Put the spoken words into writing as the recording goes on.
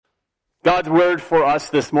God's word for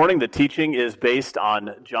us this morning, the teaching is based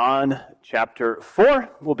on John chapter 4.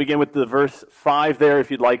 We'll begin with the verse 5 there.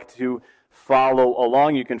 If you'd like to follow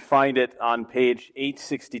along, you can find it on page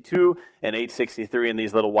 862 and 863 in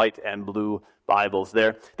these little white and blue Bibles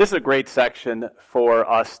there. This is a great section for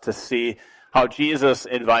us to see how Jesus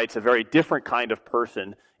invites a very different kind of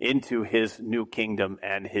person into his new kingdom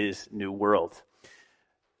and his new world.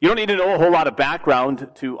 You don't need to know a whole lot of background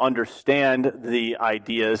to understand the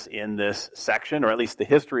ideas in this section, or at least the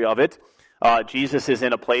history of it. Jesus is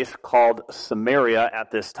in a place called Samaria at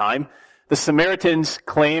this time. The Samaritans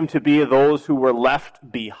claim to be those who were left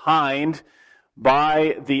behind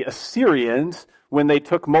by the Assyrians when they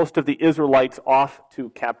took most of the Israelites off to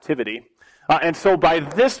captivity. And so by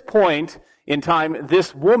this point in time,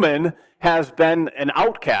 this woman has been an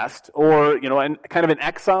outcast, or, kind of an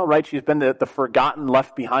exile, right? She's been the forgotten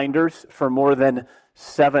left behinders for more than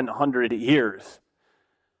 700 years.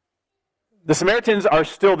 The Samaritans are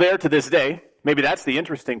still there to this day. Maybe that's the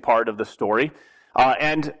interesting part of the story.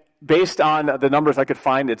 And based on the numbers I could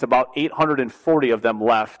find, it's about 840 of them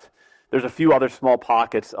left. There's a few other small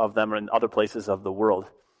pockets of them in other places of the world.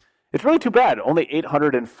 It's really too bad, only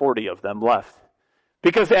 840 of them left.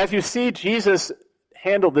 Because as you see Jesus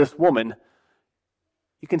handle this woman,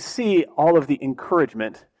 you can see all of the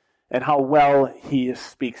encouragement and how well he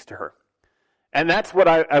speaks to her. And that's what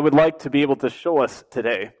I would like to be able to show us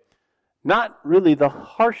today. Not really the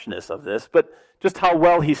harshness of this, but just how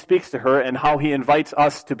well he speaks to her and how he invites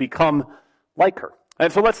us to become like her.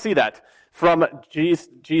 And so let's see that from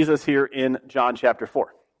Jesus here in John chapter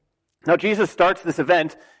 4. Now, Jesus starts this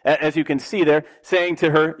event, as you can see there, saying to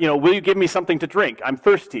her, will you give me something to drink? I'm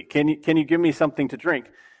thirsty. Can you give me something to drink?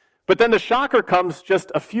 But then the shocker comes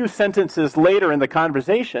just a few sentences later in the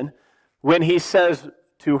conversation when he says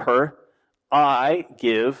to her, I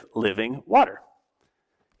give living water.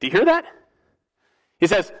 Do you hear that? He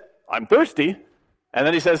says, I'm thirsty. And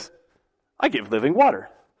then he says, I give living water.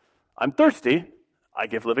 I'm thirsty. I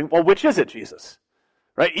give living. Well, which is it, Jesus?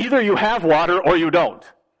 Right? Either you have water or you don't.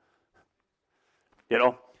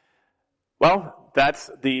 Well, that's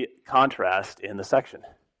the contrast in the section.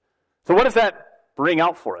 So what does that bring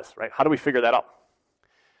out for us, right? How do we figure that out?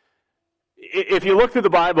 If you look through the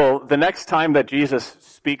Bible, the next time that Jesus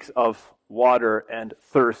speaks of water and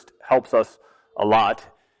thirst helps us a lot.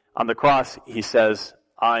 On the cross, he says,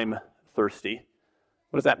 I'm thirsty.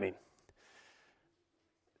 What does that mean?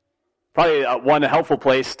 Probably one helpful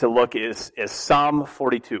place to look is Psalm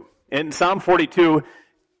 42. In Psalm 42,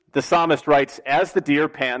 the psalmist writes, as the deer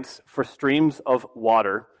pants for streams of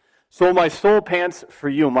water, so my soul pants for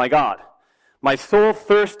you, my God. My soul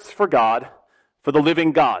thirsts for God, for the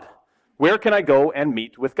living God. Where can I go and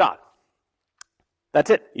meet with God? That's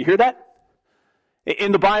it. You hear that?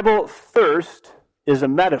 In the Bible, thirst is a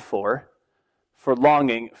metaphor for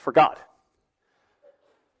longing for God.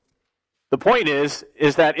 The point is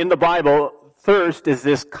that in the Bible, thirst is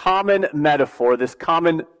this common metaphor, this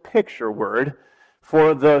common picture word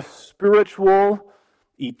for the spiritual,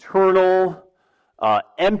 eternal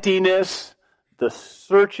emptiness, the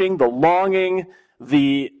searching, the longing,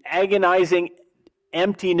 the agonizing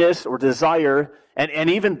emptiness or desire,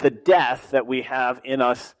 and even the death that we have in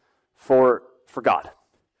us for God.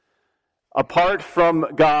 Apart from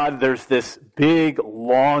God, there's this big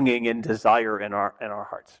longing and desire in our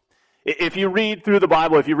hearts. If you read through the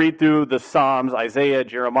Bible, if you read through the Psalms, Isaiah,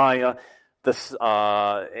 Jeremiah,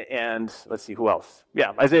 and let's see, who else?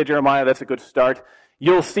 Yeah, Isaiah, Jeremiah, that's a good start.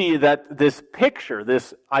 You'll see that this picture,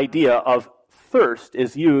 this idea of thirst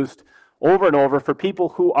is used over and over for people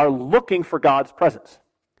who are looking for God's presence.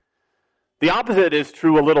 The opposite is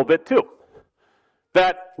true a little bit too.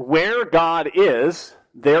 That where God is,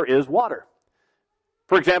 there is water.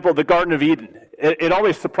 For example, the Garden of Eden. It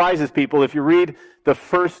always surprises people if you read the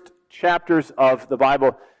first chapters of the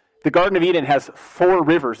Bible. The Garden of Eden has 4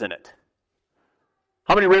 rivers in it.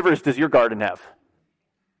 How many rivers does your garden have?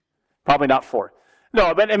 Probably not 4.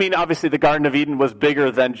 No, but obviously the Garden of Eden was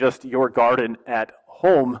bigger than just your garden at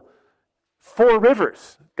home. 4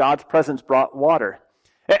 rivers. God's presence brought water.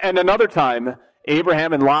 And another time,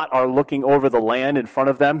 Abraham and Lot are looking over the land in front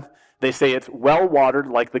of them. They say it's well watered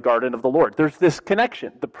like the garden of the Lord. There's this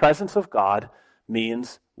connection. The presence of God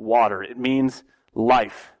means water. It means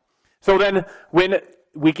life. So then when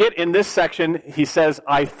we get in this section, he says,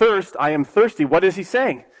 I thirst, I am thirsty. What is he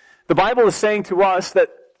saying? The Bible is saying to us that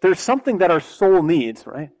there's something that our soul needs,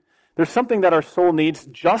 right? There's something that our soul needs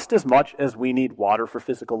just as much as we need water for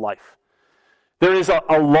physical life. There is a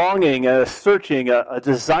longing, a searching, a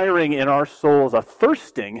desiring in our souls, a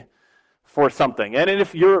thirsting for something. And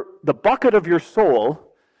if the bucket of your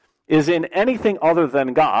soul is in anything other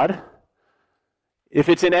than God, if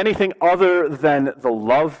it's in anything other than the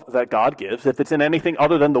love that God gives, if it's in anything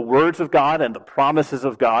other than the words of God and the promises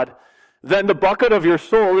of God, then the bucket of your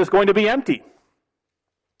soul is going to be empty.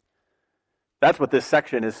 That's what this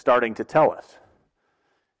section is starting to tell us.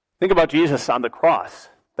 Think about Jesus on the cross.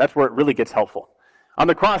 That's where it really gets helpful. On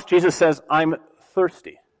the cross, Jesus says, I'm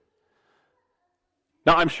thirsty.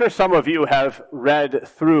 Now, I'm sure some of you have read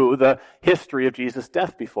through the history of Jesus'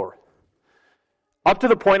 death before. Up to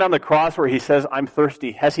the point on the cross where he says, I'm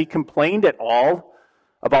thirsty, has he complained at all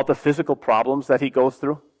about the physical problems that he goes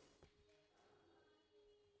through?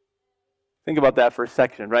 Think about that for a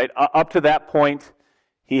second, right? Up to that point,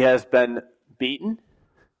 he has been beaten,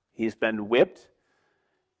 he's been whipped,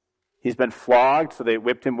 he's been flogged, so they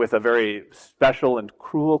whipped him with a very special and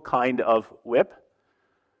cruel kind of whip.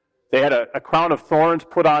 They had a crown of thorns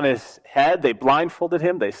put on his head, they blindfolded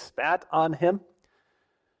him, they spat on him.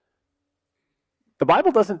 The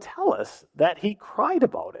Bible doesn't tell us that he cried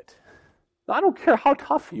about it. I don't care how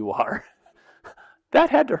tough you are.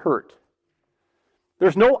 That had to hurt.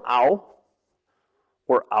 There's no ow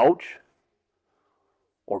or ouch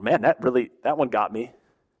or man, that one got me.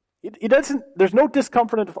 There's no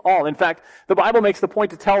discomfort at all. In fact, the Bible makes the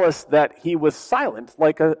point to tell us that he was silent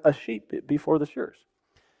like a sheep before the shears.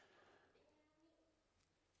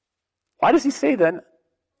 Why does he say then,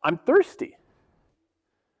 I'm thirsty?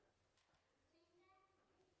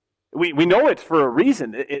 We know it's for a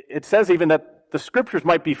reason. It says even that the scriptures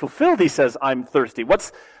might be fulfilled. He says, I'm thirsty.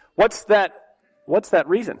 What's that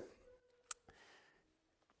reason?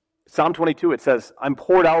 Psalm 22, it says, I'm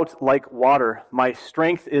poured out like water. My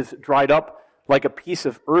strength is dried up like a piece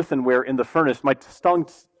of earthenware in the furnace. My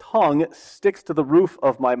tongue sticks to the roof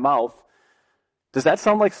of my mouth. Does that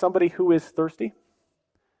sound like somebody who is thirsty?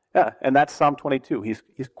 Yeah, and that's Psalm 22. He's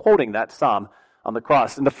quoting that psalm on the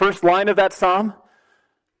cross. In the first line of that psalm,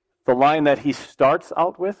 the line that he starts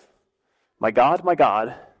out with, my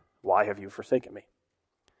God, why have you forsaken me?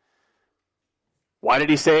 Why did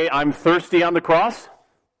he say, I'm thirsty on the cross?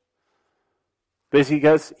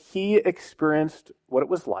 Because he experienced what it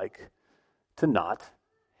was like to not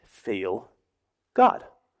fail God.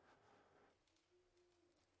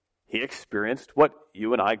 He experienced what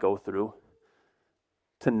you and I go through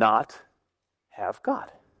to not have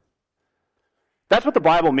God. That's what the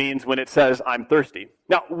Bible means when it says, I'm thirsty.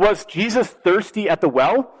 Now, was Jesus thirsty at the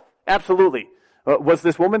well? Absolutely. Was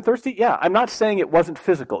this woman thirsty? Yeah. I'm not saying it wasn't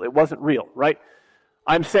physical. It wasn't real, right?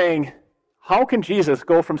 I'm saying, how can Jesus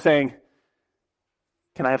go from saying,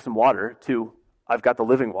 can I have some water, to I've got the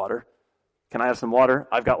living water? Can I have some water?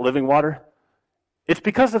 I've got living water. It's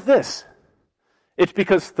because of this. It's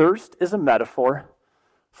because thirst is a metaphor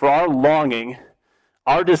for our longing,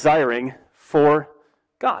 our desiring for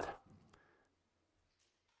God.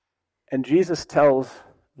 And Jesus tells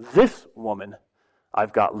this woman,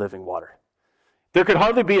 I've got living water. There could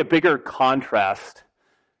hardly be a bigger contrast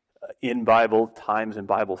in Bible times and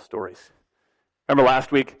Bible stories. Remember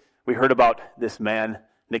last week we heard about this man,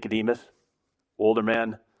 Nicodemus, older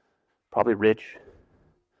man, probably rich,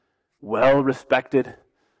 well-respected,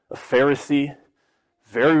 a Pharisee,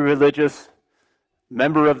 very religious,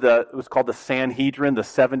 member of it was called the Sanhedrin, the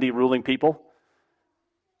 70 ruling people.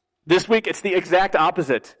 This week it's the exact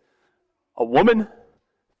opposite. A woman,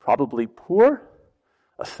 probably poor,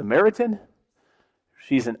 a Samaritan.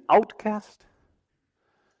 She's an outcast.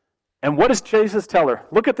 And what does Jesus tell her?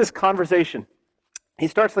 Look at this conversation. He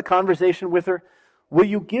starts the conversation with her, will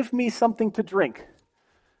you give me something to drink?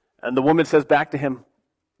 And the woman says back to him,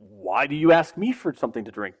 why do you ask me for something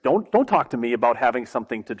to drink? Don't talk to me about having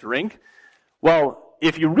something to drink. Well,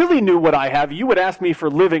 if you really knew what I have, you would ask me for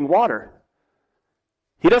living water.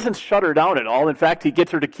 He doesn't shut her down at all. In fact, he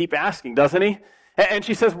gets her to keep asking, doesn't he? And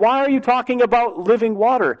she says, why are you talking about living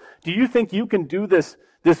water? Do you think you can do this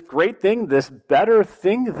great thing, this better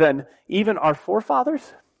thing than even our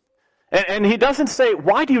forefathers? And he doesn't say,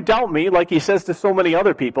 why do you doubt me, like he says to so many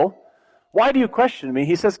other people? Why do you question me?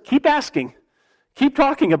 He says, keep asking. Keep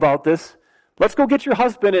talking about this. Let's go get your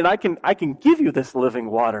husband and I can give you this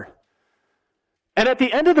living water. And at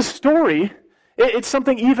the end of the story, it's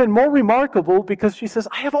something even more remarkable because she says,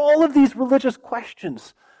 I have all of these religious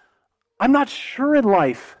questions. I'm not sure in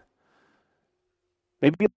life.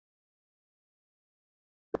 Maybe.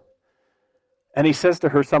 And he says to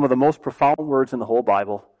her some of the most profound words in the whole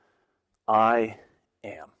Bible, I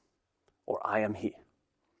am, or I am he. Do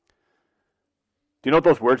you know what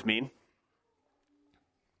those words mean?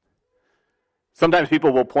 Sometimes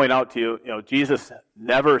people will point out to you, Jesus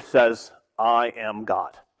never says, I am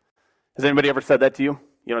God. Has anybody ever said that to you?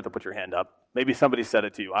 You don't have to put your hand up. Maybe somebody said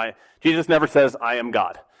it to you. Jesus never says, I am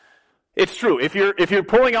God. It's true. If you're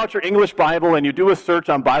pulling out your English Bible and you do a search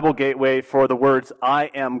on Bible Gateway for the words,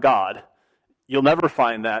 I am God, you'll never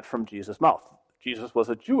find that from Jesus' mouth. Jesus was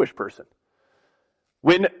a Jewish person.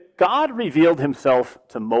 When God revealed himself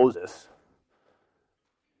to Moses,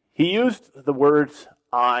 he used the words,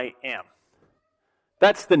 I am.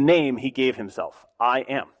 That's the name he gave himself, I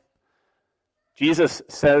am. Jesus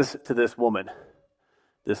says to this woman,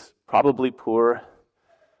 this probably poor,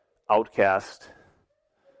 outcast,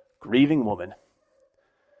 grieving woman,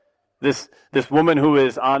 this woman who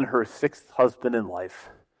is on her sixth husband in life,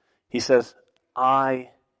 he says, I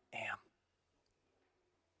am.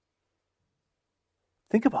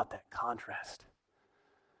 Think about that contrast.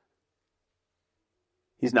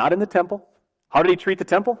 He's not in the temple. How did he treat the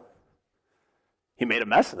temple? He made a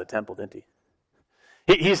mess of the temple, didn't he?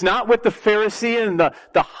 He's not with the Pharisee and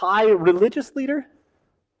the high religious leader.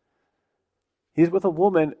 He's with a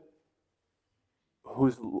woman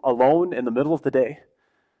who's alone in the middle of the day.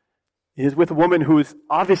 He's with a woman who's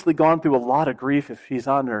obviously gone through a lot of grief if she's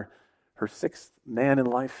on her sixth man in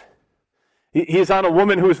life. He's on a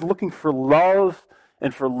woman who's looking for love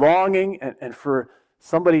and for longing and for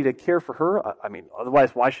somebody to care for her. I mean,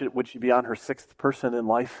 otherwise, would she be on her sixth person in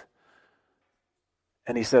life?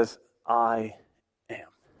 And he says, I am.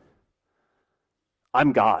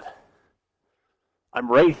 I'm God.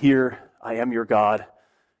 I'm right here. I am your God.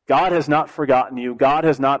 God has not forgotten you. God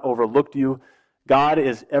has not overlooked you. God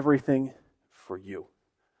is everything for you.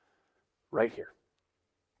 Right here.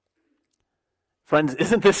 Friends,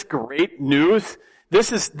 isn't this great news?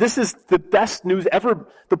 This is the best news ever.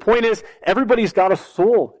 The point is, everybody's got a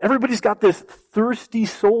soul. Everybody's got this thirsty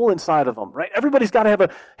soul inside of them, right? Everybody's got to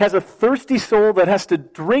has a thirsty soul that has to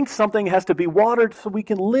drink something, has to be watered so we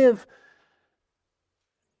can live.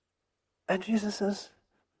 And Jesus says,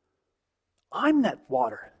 I'm that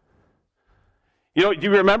water. You know, do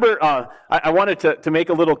you remember, I wanted to make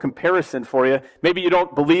a little comparison for you. Maybe you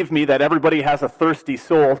don't believe me that everybody has a thirsty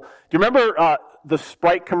soul. Do you remember the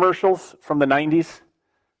Sprite commercials from the 90s?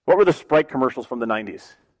 What were the Sprite commercials from the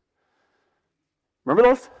 90s? Remember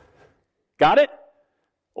those? Got it?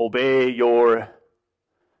 Obey your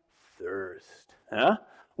thirst. Huh?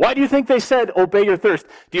 Why do you think they said, obey your thirst?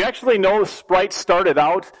 Do you actually know Sprite started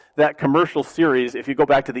out that commercial series, if you go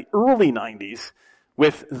back to the early 90s,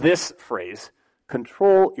 with this phrase,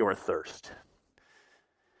 control your thirst.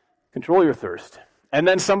 Control your thirst. And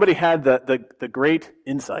then somebody had the great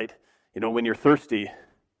insight, when you're thirsty,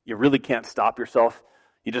 you really can't stop yourself.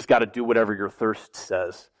 You just got to do whatever your thirst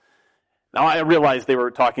says. Now, I realize they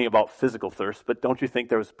were talking about physical thirst, but don't you think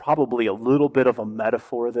there was probably a little bit of a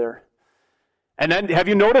metaphor there? And then, have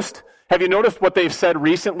you noticed what they've said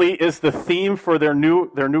recently is the theme for their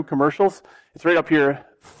new commercials? It's right up here,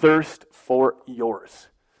 thirst for yours.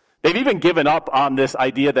 They've even given up on this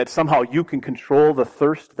idea that somehow you can control the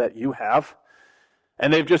thirst that you have.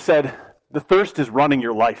 And they've just said, the thirst is running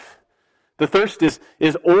your life. The thirst is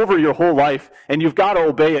over your whole life, and you've got to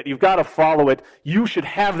obey it. You've got to follow it. You should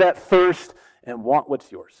have that thirst and want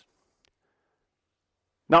what's yours.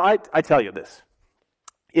 Now, I tell you this.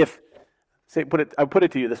 I put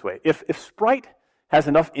it to you this way. If Sprite has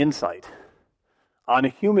enough insight on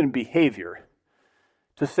human behavior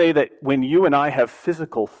to say that when you and I have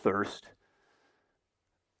physical thirst,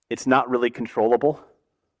 it's not really controllable,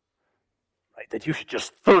 right? That you should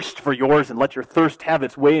just thirst for yours and let your thirst have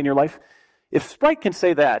its way in your life. If Sprite can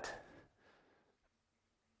say that,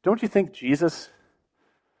 don't you think Jesus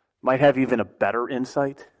might have even a better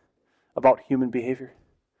insight about human behavior?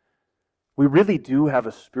 We really do have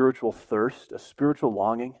a spiritual thirst, a spiritual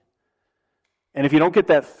longing. And if you don't get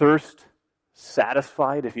that thirst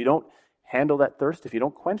satisfied, if you don't handle that thirst, if you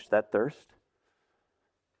don't quench that thirst,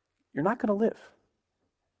 you're not going to live.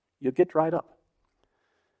 You'll get dried up.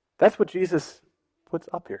 That's what Jesus puts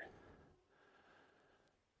up here.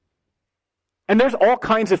 And there's all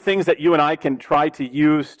kinds of things that you and I can try to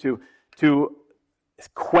use to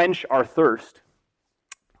quench our thirst.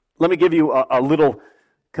 Let me give you a little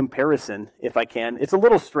comparison, if I can. It's a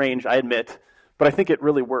little strange, I admit, but I think it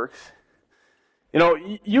really works.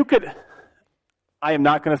 You could... I am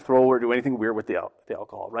not going to throw or do anything weird with the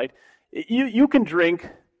alcohol, right? You can drink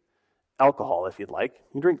alcohol if you'd like.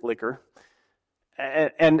 You drink liquor.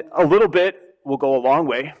 And a little bit will go a long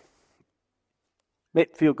way. Make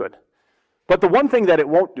it feel good. But the one thing that it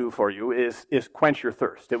won't do for you is quench your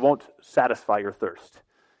thirst. It won't satisfy your thirst.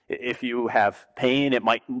 If you have pain, it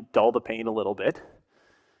might dull the pain a little bit.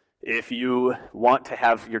 If you want to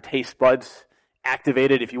have your taste buds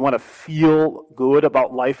activated, if you want to feel good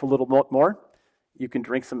about life a little more, you can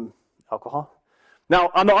drink some alcohol.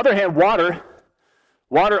 Now, on the other hand, water,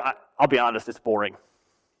 I'll be honest, it's boring.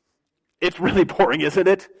 It's really boring, isn't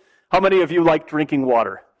it? How many of you like drinking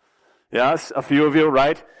water? Yes, a few of you,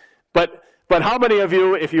 right? But how many of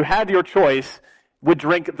you, if you had your choice, would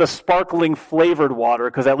drink the sparkling flavored water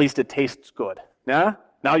because at least it tastes good? Yeah?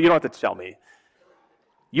 Now you don't have to tell me.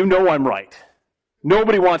 You know I'm right.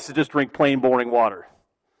 Nobody wants to just drink plain, boring water.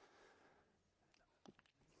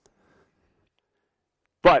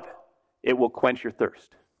 But it will quench your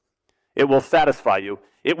thirst. It will satisfy you.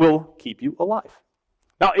 It will keep you alive.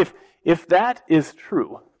 Now, if that is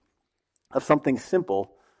true of something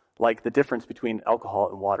simple like the difference between alcohol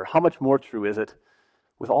and water, how much more true is it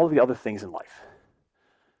with all of the other things in life?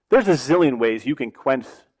 There's a zillion ways you can quench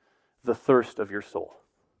the thirst of your soul.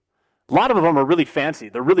 A lot of them are really fancy.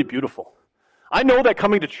 They're really beautiful. I know that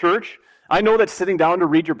coming to church, I know that sitting down to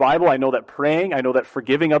read your Bible, I know that praying, I know that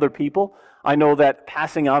forgiving other people, I know that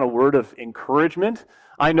passing on a word of encouragement,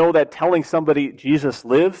 I know that telling somebody Jesus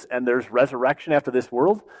lives and there's resurrection after this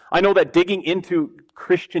world, I know that digging into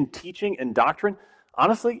Christian teaching and doctrine,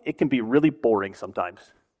 honestly, it can be really boring sometimes,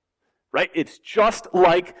 right? It's just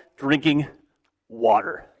like drinking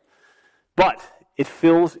water. But it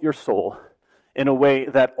fills your soul in a way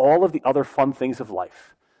that all of the other fun things of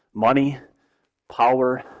life, money,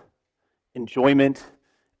 power, enjoyment,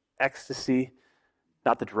 ecstasy,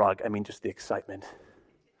 not the drug, I mean just the excitement,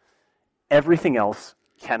 everything else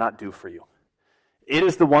cannot do for you. It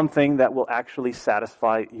is the one thing that will actually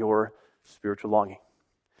satisfy your spiritual longing.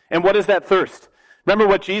 And what is that thirst? Remember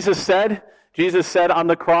what Jesus said? Jesus said on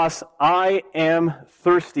the cross, I am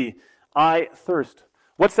thirsty. I thirst.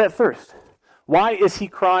 What's that thirst? Why is he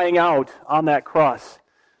crying out on that cross?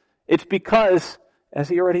 It's because, as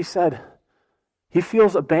he already said, he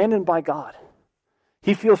feels abandoned by God.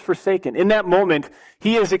 He feels forsaken. In that moment,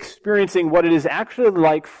 he is experiencing what it is actually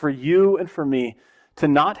like for you and for me to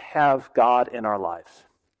not have God in our lives.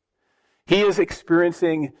 He is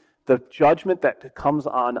experiencing the judgment that comes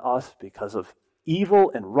on us because of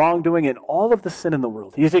evil and wrongdoing and all of the sin in the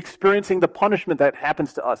world. He's experiencing the punishment that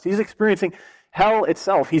happens to us. He's experiencing hell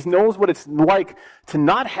itself. He knows what it's like to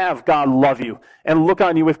not have God love you and look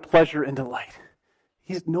on you with pleasure and delight.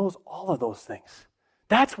 He knows all of those things.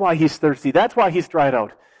 That's why he's thirsty. That's why he's dried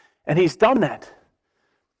out. And he's done that.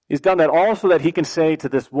 He's done that all so that he can say to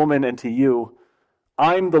this woman and to you,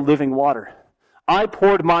 I'm the living water. I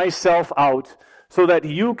poured myself out so that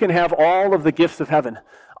you can have all of the gifts of heaven.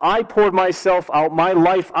 I poured myself out, my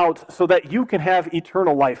life out, so that you can have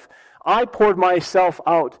eternal life. I poured myself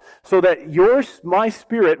out so that my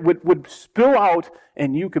spirit would spill out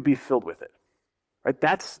and you could be filled with it. Right?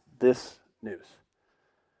 That's this news.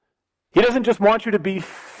 He doesn't just want you to be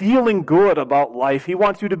feeling good about life. He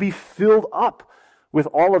wants you to be filled up with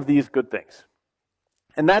all of these good things.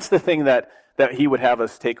 And that's the thing that he would have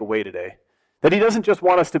us take away today. That he doesn't just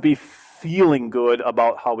want us to be feeling good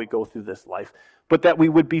about how we go through this life, but that we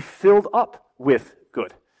would be filled up with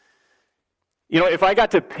good. You know, if I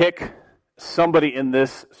got to pick somebody in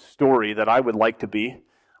this story that I would like to be,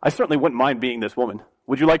 I certainly wouldn't mind being this woman.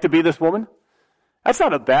 Would you like to be this woman? That's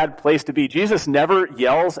not a bad place to be. Jesus never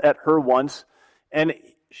yells at her once, and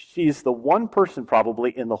she's the one person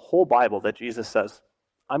probably in the whole Bible that Jesus says,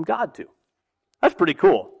 I'm God to. That's pretty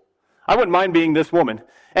cool. I wouldn't mind being this woman.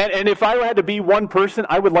 And if I had to be one person,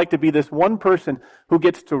 I would like to be this one person who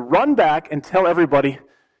gets to run back and tell everybody,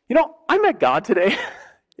 you know, I met God today.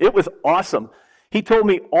 It was awesome. He told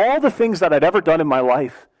me all the things that I'd ever done in my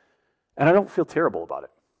life, and I don't feel terrible about it.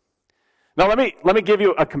 Now let me give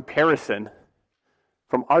you a comparison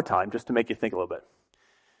from our time just to make you think a little bit.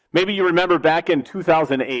 Maybe you remember back in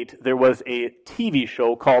 2008, there was a TV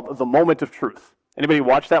show called The Moment of Truth. Anybody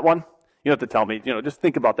watch that one? You don't have to tell me. You know, just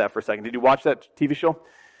think about that for a second. Did you watch that TV show?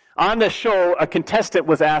 On the show, a contestant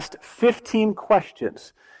was asked 15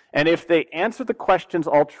 questions. And if they answered the questions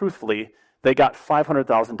all truthfully, they got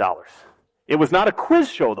 $500,000. It was not a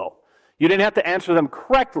quiz show, though. You didn't have to answer them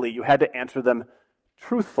correctly. You had to answer them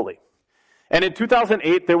truthfully. And in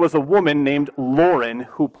 2008, there was a woman named Lauren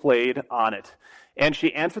who played on it. And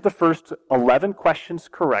she answered the first 11 questions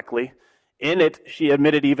correctly. In it, she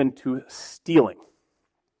admitted even to stealing.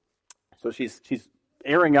 So she's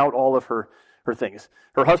airing out all of her things.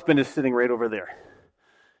 Her husband is sitting right over there.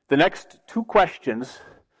 The next 2 questions,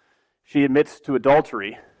 she admits to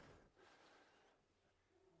adultery.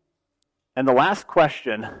 And the last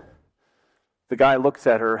question, the guy looks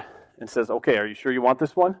at her and says, okay, are you sure you want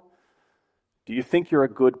this one? Do you think you're a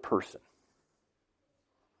good person?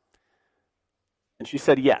 And she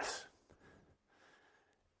said yes.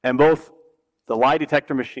 And both the lie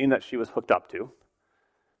detector machine that she was hooked up to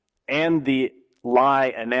and the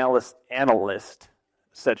lie analyst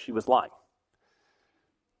said she was lying.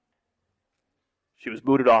 She was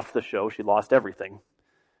booted off the show. She lost everything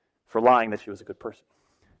for lying that she was a good person.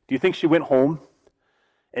 Do you think she went home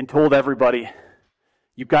and told everybody,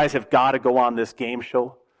 you guys have got to go on this game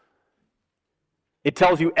show? It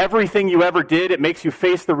tells you everything you ever did. It makes you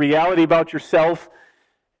face the reality about yourself.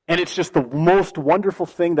 And it's just the most wonderful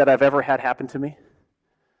thing that I've ever had happen to me?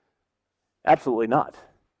 Absolutely not.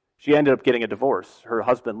 She ended up getting a divorce. Her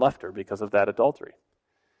husband left her because of that adultery.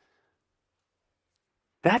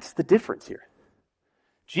 That's the difference here.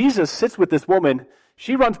 Jesus sits with this woman.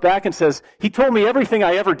 She runs back and says, he told me everything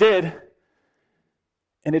I ever did.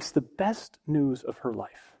 And it's the best news of her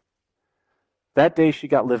life. That day she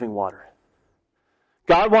got living water.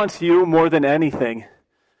 God wants you more than anything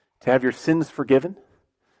to have your sins forgiven,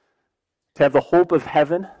 to have the hope of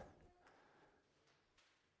heaven,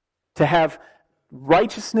 to have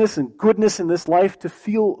righteousness and goodness in this life, to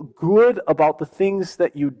feel good about the things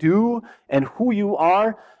that you do and who you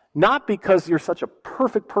are, not because you're such a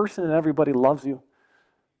perfect person and everybody loves you,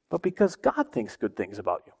 but because God thinks good things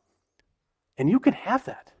about you. And you can have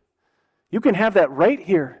that. You can have that right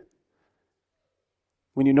here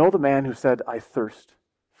when you know the man who said, I thirst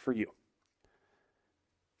for you.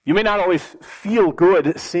 You may not always feel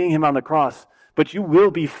good seeing him on the cross, but you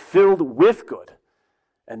will be filled with good.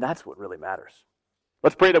 And that's what really matters.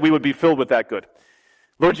 Let's pray that we would be filled with that good.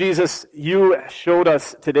 Lord Jesus, you showed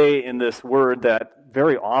us today in this word that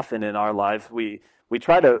very often in our lives we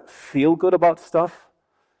try to feel good about stuff.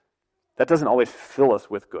 That doesn't always fill us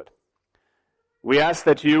with good. We ask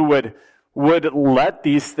that you would let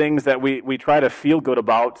these things that we try to feel good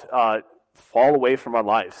about fall away from our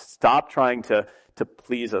lives. Stop trying to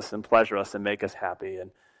please us and pleasure us and make us happy,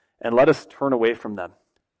 and let us turn away from them.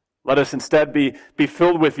 Let us instead be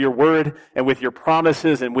filled with your word and with your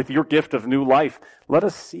promises and with your gift of new life. Let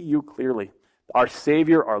us see you clearly. Our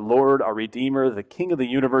Savior, our Lord, our Redeemer, the King of the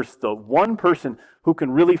universe, the one person who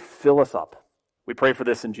can really fill us up. We pray for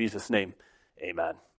this in Jesus' name. Amen.